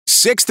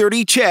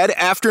6:30 CHED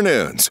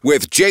Afternoons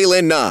with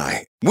Jaylen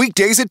Nye.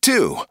 Weekdays at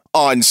 2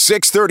 on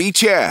 6:30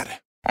 CHED.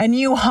 A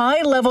new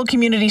high-level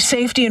community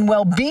safety and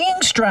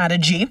well-being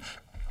strategy.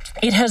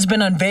 It has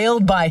been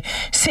unveiled by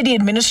city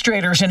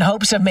administrators in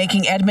hopes of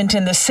making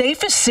Edmonton the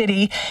safest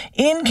city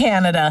in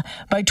Canada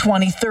by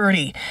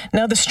 2030.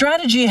 Now, the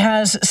strategy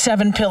has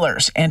 7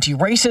 pillars: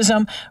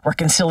 anti-racism,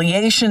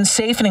 reconciliation,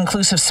 safe and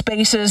inclusive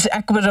spaces,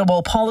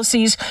 equitable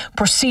policies,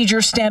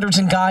 procedures, standards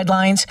and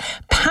guidelines,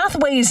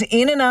 pathways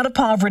in and out of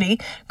poverty,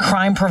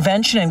 crime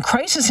prevention and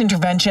crisis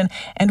intervention,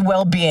 and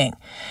well-being.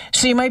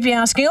 So you might be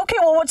asking, okay,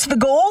 well, what's the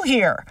goal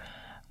here?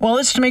 Well,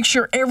 it's to make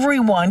sure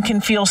everyone can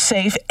feel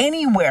safe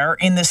anywhere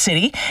in the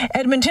city.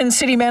 Edmonton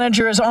City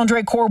Manager is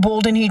Andre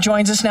Corbould, and he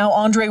joins us now.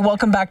 Andre,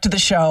 welcome back to the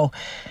show.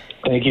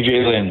 Thank you,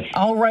 Jaylen.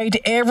 All right,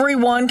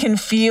 everyone can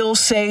feel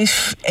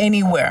safe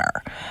anywhere.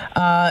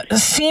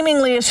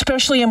 Seemingly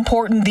especially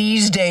important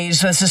these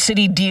days as the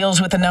city deals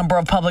with a number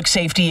of public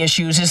safety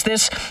issues.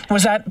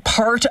 Was that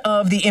part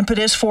of the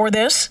impetus for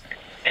this?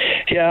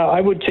 Yeah,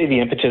 I would say the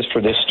impetus for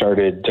this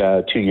started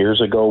 2 years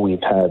ago.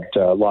 We've had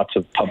lots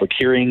of public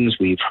hearings.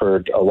 We've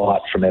heard a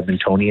lot from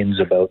Edmontonians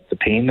about the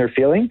pain they're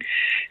feeling.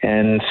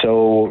 And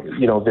so,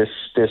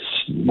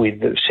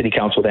 the City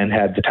Council then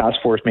had the task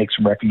force make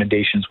some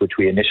recommendations, which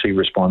we initially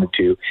responded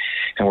to,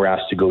 and we're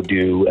asked to go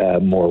do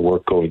more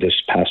work over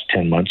this past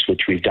 10 months,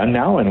 which we've done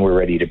now, and we're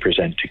ready to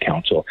present to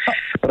Council.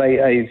 But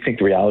I think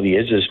the reality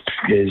is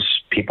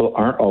people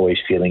aren't always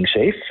feeling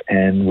safe,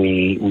 and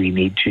we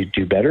need to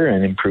do better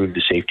and improve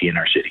the safety in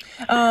our city.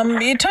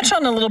 You touched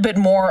on a little bit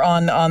more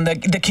on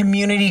the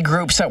community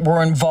groups that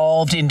were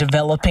involved in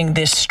developing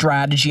this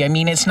strategy. I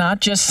mean, it's not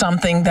just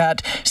something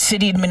that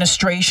city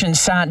administration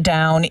sat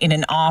down in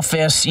an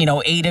office,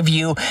 8 of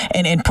you,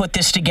 and put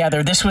this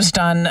together. This was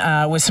done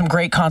with some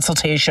great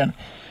consultation.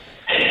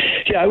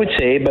 Yeah, I would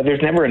say, but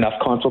there's never enough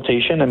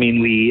consultation. I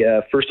mean, we,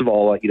 first of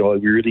all, we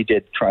really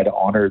did try to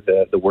honor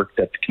the work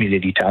that the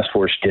Community Task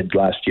Force did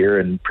last year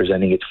in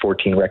presenting its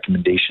 14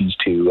 recommendations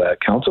to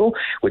Council,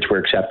 which were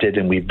accepted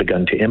and we've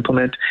begun to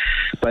implement.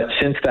 But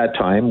since that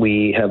time,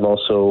 we have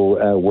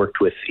also worked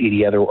with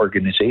 80 other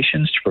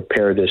organizations to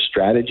prepare this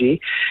strategy.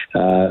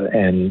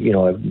 And,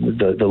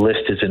 the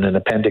list is in an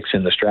appendix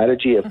in the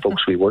strategy of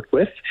folks we worked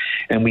with.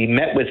 And we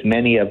met with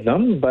many of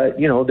them, but,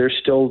 there's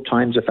still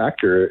time's a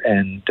factor.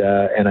 And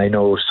I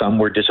know some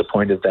were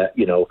disappointed that,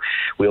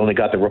 we only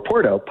got the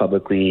report out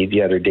publicly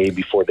the other day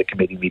before the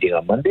committee meeting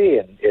on Monday.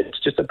 And it's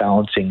just a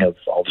balancing of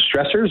all the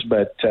stressors.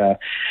 But,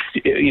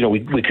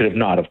 we could have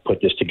not have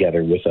put this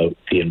together without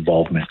the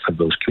involvement of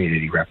those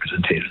community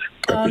representatives.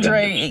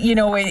 Andre,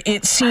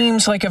 it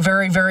seems like a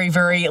very, very,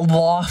 very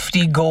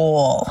lofty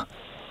goal.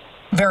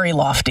 Very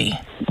lofty.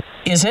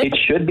 Is it? It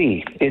should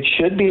be. It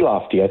should be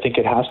lofty. I think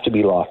it has to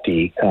be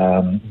lofty,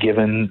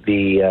 given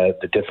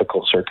the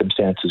difficult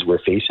circumstances we're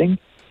facing.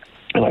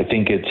 And I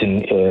think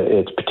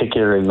it's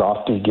particularly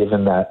lofty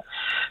given that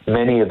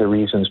many of the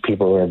reasons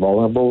people are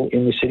vulnerable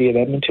in the city of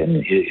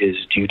Edmonton is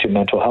due to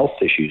mental health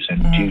issues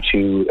and due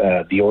to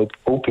the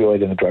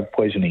opioid and the drug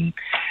poisoning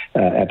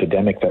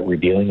epidemic that we're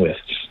dealing with.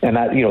 And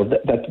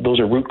that those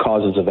are root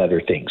causes of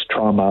other things,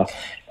 trauma.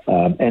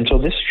 And so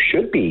this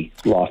should be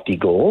lofty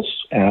goals,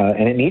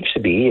 and it needs to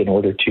be in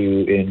order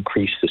to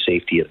increase the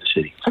safety of the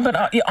city.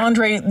 But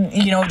Andre,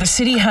 the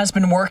city has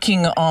been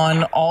working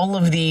on all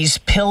of these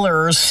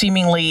pillars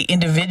seemingly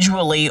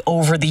individually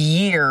over the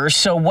years.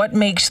 So what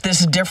makes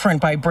this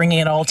different by bringing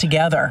it all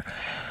together?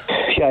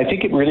 Yeah, I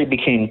think it really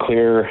became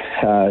clear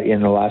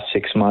in the last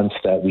 6 months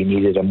that we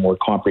needed a more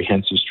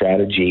comprehensive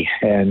strategy.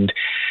 And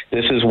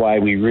this is why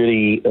we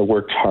really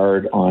worked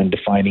hard on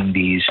defining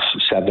these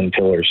 7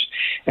 pillars.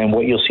 And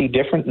what you'll see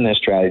different in this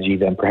strategy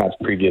than perhaps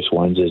previous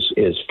ones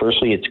is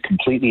firstly, it's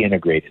completely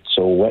integrated.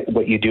 So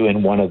what you do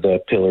in one of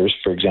the pillars,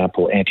 for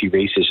example,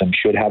 anti-racism,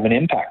 should have an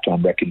impact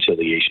on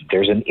reconciliation.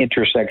 There's an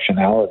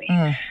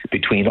intersectionality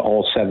between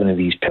all 7 of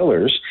these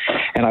pillars.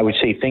 And I would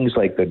say things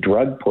like the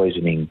drug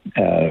poisoning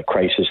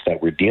crisis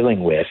that we're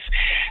dealing with,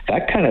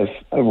 that kind of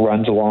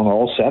runs along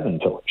all 7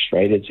 pillars,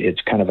 right?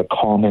 It's kind of a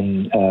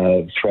common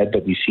thread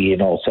that we see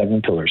in all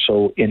 7 pillars.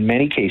 So in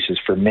many cases,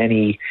 for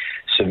many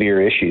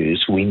severe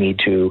issues, we need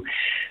to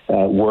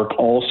work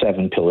all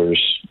 7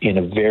 pillars in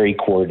a very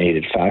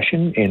coordinated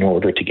fashion in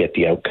order to get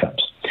the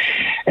outcomes.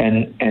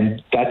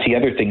 And that's the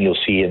other thing you'll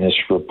see in this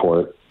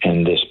report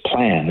and this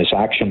plan, this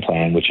action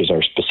plan, which is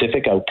our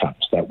specific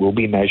outcomes that will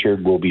be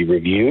measured, will be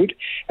reviewed,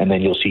 and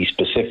then you'll see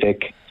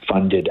specific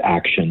funded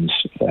actions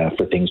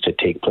for things to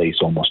take place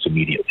almost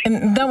immediately.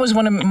 And that was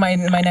one of my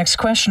next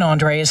question,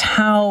 Andre, is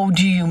how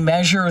do you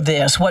measure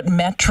this? What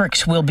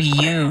metrics will be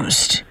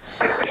used?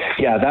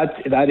 Yeah, Yeah,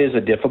 that is a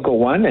difficult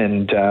one,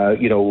 and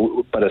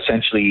but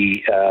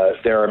essentially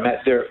there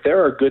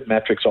are good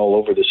metrics all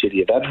over the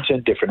city of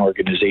Edmonton. Different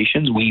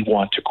organizations, we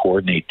want to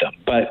coordinate them,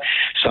 but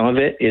some of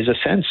it is a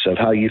sense of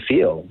how you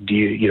feel.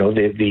 Do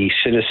the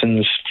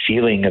citizens'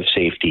 feeling of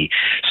safety?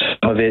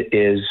 Some of it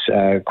is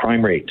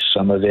crime rates.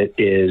 Some of it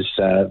is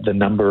the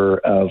number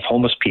of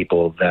homeless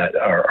people that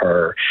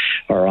are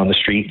on the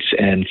streets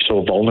and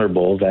so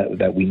vulnerable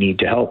that we need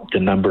to help. The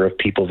number of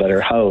people that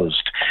are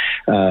housed,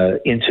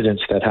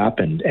 incidents that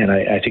happened. And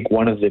I think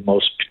one of the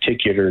most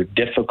particular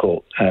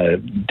difficult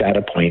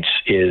data points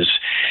is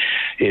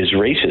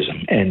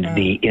racism and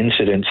the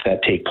incidents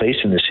that take place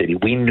in the city.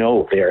 We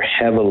know they're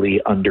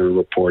heavily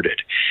underreported.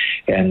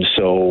 And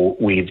so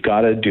we've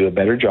got to do a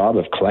better job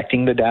of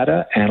collecting the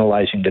data,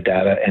 analyzing the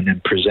data, and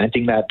then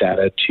presenting that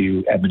data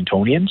to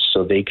Edmontonians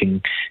so they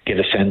can get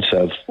a sense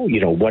of,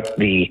 what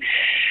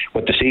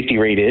the safety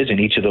rate is in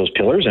each of those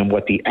pillars and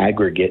what the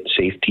aggregate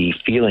safety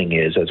feeling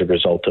is as a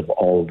result of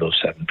all of those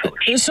 7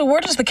 pillars. So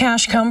where does the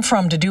cash come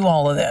from to do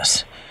all of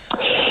this?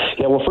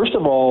 Yeah, well, first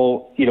of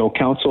all,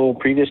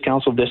 previous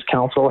council, this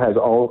council has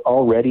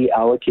already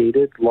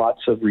allocated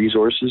lots of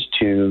resources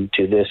to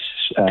this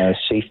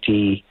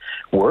safety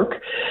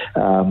work.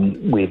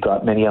 We've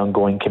got many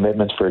ongoing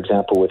commitments, for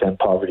example, with End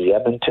Poverty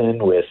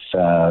Edmonton, with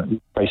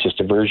crisis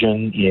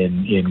diversion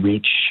in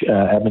Reach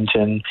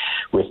Edmonton,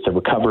 with the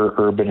Recover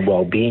Urban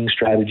Wellbeing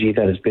strategy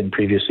that has been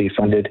previously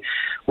funded.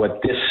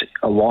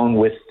 Along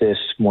with this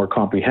more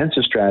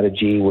comprehensive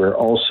strategy, we're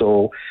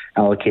also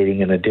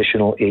allocating an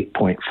additional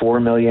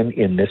 $8.4 million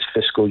in this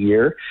fiscal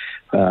year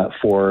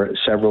for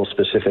several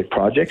specific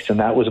projects, and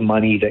that was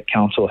money that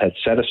council had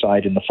set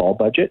aside in the fall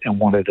budget and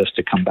wanted us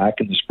to come back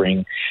in the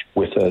spring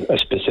with a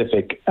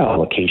specific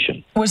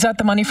allocation. Was that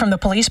the money from the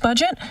police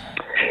budget?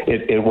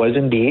 It was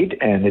indeed,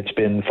 and it's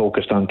been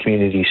focused on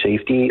community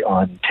safety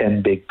on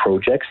 10 big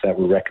projects that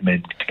were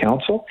recommended to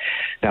council.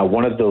 Now,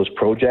 one of those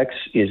projects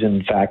is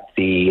in fact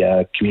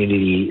the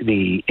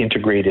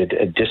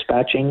integrated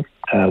dispatching,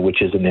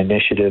 which is an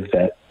initiative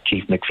that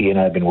Chief McPhee and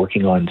I have been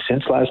working on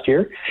since last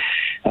year.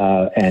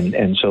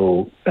 And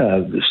so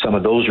some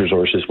of those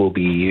resources will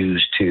be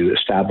used to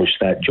establish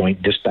that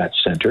joint dispatch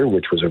center,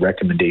 which was a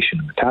recommendation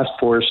of the task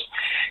force.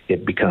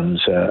 It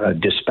becomes a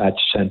dispatch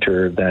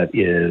center that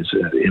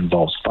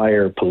involves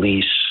fire,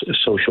 police,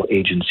 social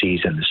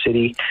agencies, and the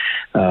city,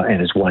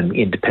 and is one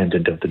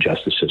independent of the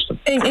justice system.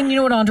 And you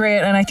know what, Andre,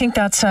 and I think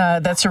that's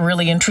a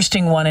really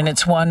interesting one, and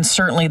it's one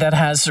certainly that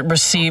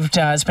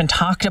has been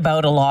talked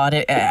about a lot,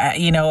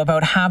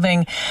 about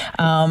having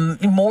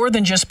more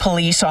than just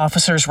police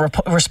officers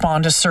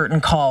respond to certain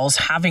calls,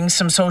 having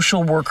some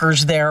social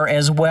workers there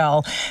as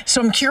well.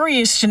 So I'm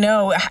curious to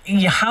know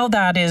how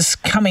that is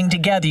coming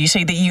together. You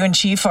say that you and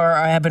Chief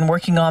have been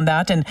working on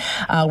that and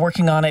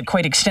working on it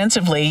quite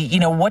extensively.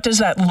 What does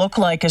that look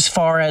like as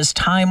far as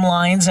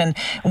timelines and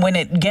when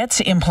it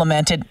gets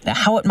implemented,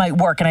 how it might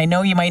work? And I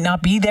know you might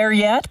not be there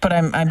yet, but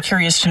I'm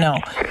curious to know.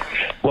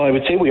 Well, I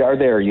would say we are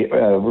there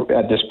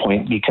at this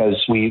point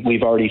because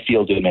we've already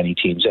fielded many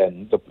teams,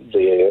 and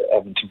the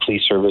Edmonton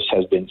Police Service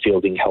has been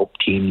fielding help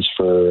teams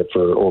for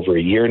over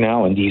a year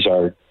now, and these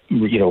are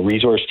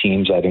resource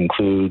teams that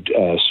include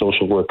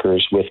social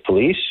workers with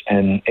police,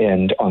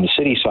 and on the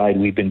city side,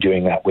 we've been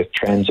doing that with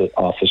transit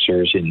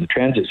officers in the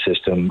transit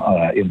system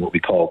in what we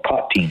call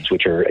COT teams,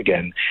 which are,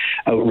 again,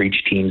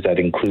 outreach teams that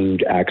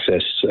include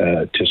access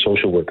to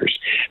social workers.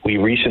 We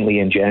recently,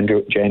 in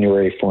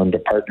January, formed a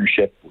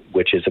partnership,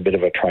 which is a bit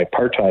of a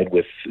tripartite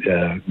with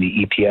the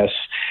EPS,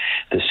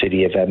 the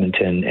City of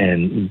Edmonton,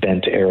 and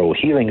Bent Arrow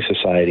Healing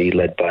Society,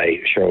 led by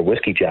Cheryl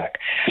Whiskeyjack.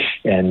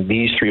 And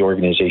these 3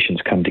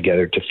 organizations come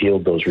together to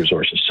field those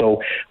resources.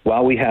 So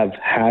while we have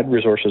had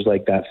resources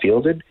like that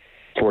fielded,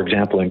 for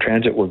example, in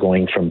transit, we're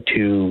going from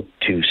 2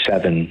 to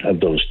 7 of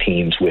those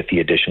teams with the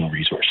additional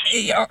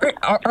resources.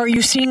 Are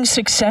you seeing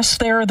success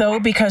there, though?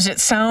 Because it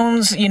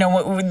sounds,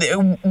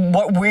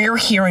 what we're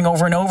hearing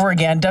over and over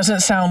again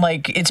doesn't sound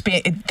like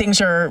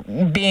things are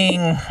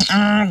being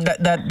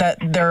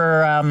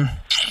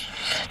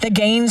the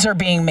gains are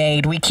being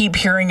made. We keep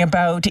hearing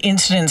about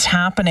incidents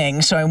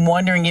happening, so I'm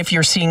wondering if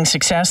you're seeing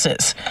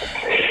successes.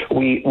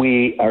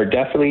 We are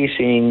definitely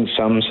seeing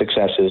some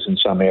successes in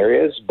some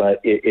areas, but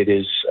it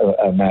is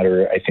a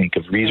matter, I think,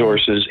 of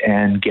resources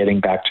and getting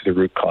back to the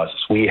root causes.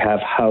 We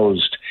have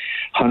housed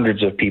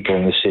hundreds of people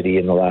in the city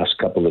in the last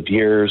couple of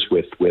years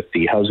with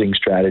the housing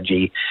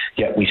strategy,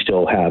 yet we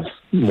still have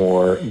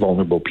more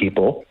vulnerable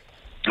people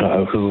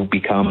who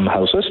become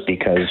houseless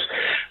because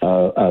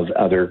of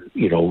other,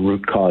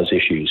 root cause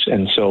issues.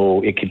 And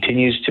so it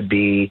continues to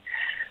be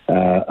an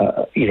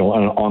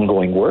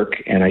ongoing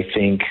work. And I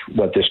think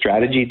what the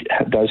strategy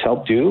does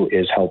help do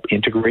is help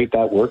integrate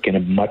that work in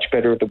a much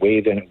better way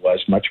than it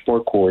was, much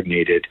more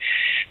coordinated.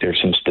 There's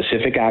some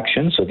specific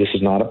actions. So this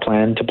is not a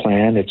plan to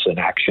plan. It's an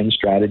action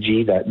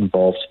strategy that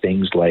involves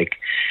things like,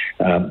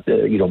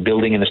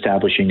 building and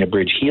establishing a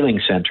bridge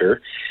healing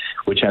center,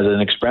 which has an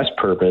express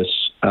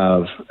purpose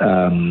of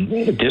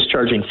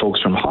discharging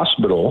folks from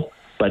hospital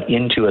but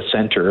into a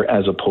center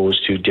as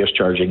opposed to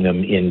discharging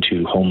them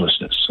into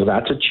homelessness. So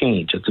that's a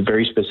change. It's a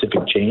very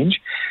specific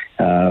change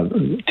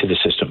to the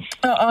system.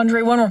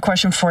 Andre, one more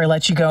question before I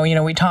let you go.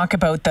 We talk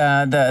about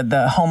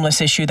the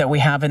homeless issue that we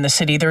have in the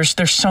city. There's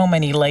so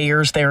many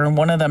layers there, and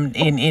one of them,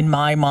 in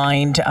my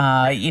mind,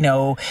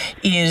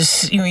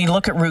 is you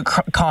look at root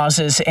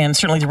causes, and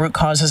certainly the root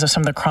causes of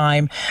some of the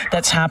crime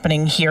that's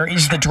happening here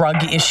is the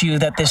drug issue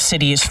that this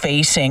city is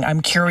facing.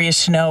 I'm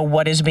curious to know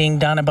what is being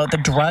done about the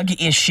drug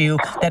issue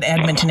that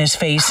Edmonton is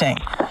facing.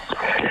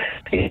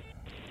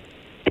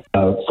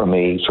 From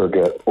a sort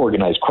of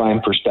organized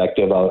crime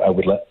perspective, I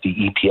would let the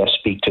EPS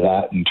speak to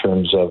that in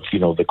terms of,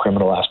 the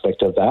criminal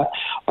aspect of that.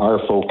 Our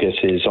focus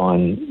is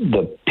on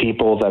the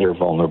people that are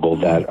vulnerable,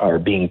 that are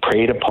being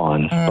preyed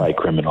upon by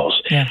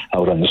criminals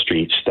out on the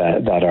streets,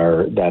 that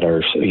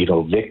are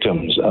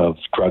victims of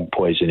drug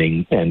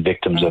poisoning and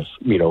victims of,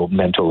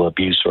 mental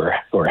abuse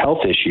or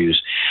health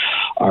issues.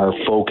 Our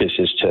focus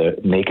is to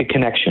make a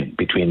connection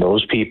between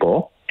those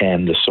people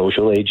and the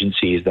social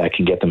agencies that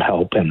can get them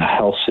help and the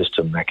health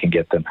system that can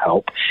get them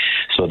help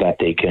so that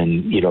they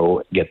can,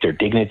 get their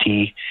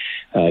dignity,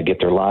 get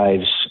their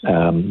lives,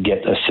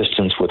 get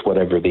assistance with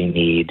whatever they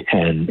need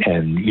and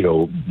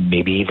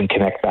maybe even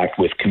connect back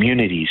with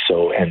communities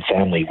and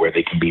family where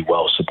they can be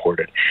well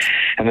supported.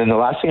 And then the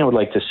last thing I would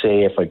like to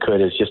say, if I could,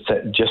 is just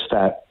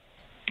that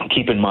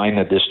keep in mind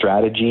that this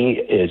strategy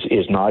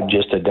is not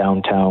just a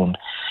downtown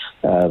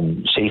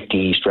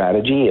safety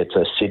strategy. It's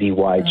a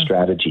citywide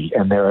strategy.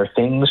 And there are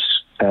things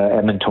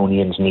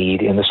Edmontonians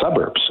need in the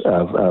suburbs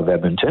of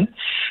Edmonton.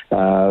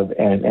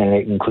 And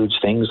it includes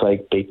things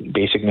like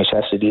basic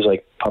necessities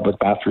like public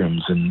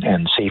bathrooms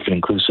and safe and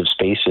inclusive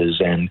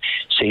spaces and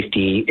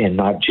safety in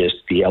not just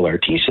the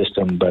LRT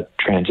system, but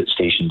transit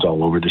stations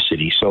all over the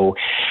city. So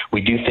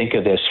we do think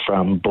of this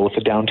from both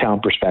a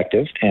downtown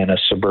perspective and a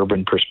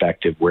suburban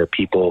perspective where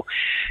people,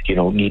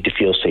 need to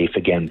feel safe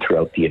again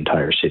throughout the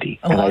entire city.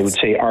 And I would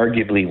say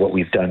arguably what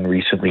we've done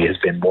recently has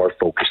been more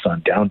focused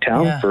on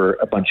downtown for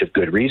a bunch of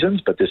good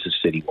reasons, but this is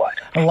citywide.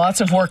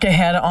 Lots of work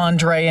ahead,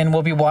 Andre, and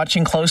we'll be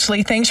watching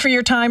closely. Thanks for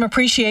your time.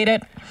 Appreciate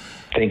it.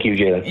 Thank you,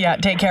 Jaylen. Yeah,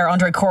 take care.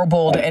 Andre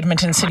Corbould,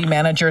 Edmonton City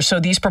Manager. So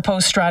these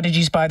proposed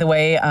strategies, by the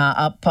way,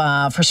 up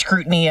for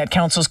scrutiny at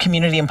Council's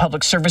Community and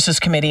Public Services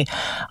Committee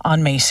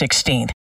on May 16th.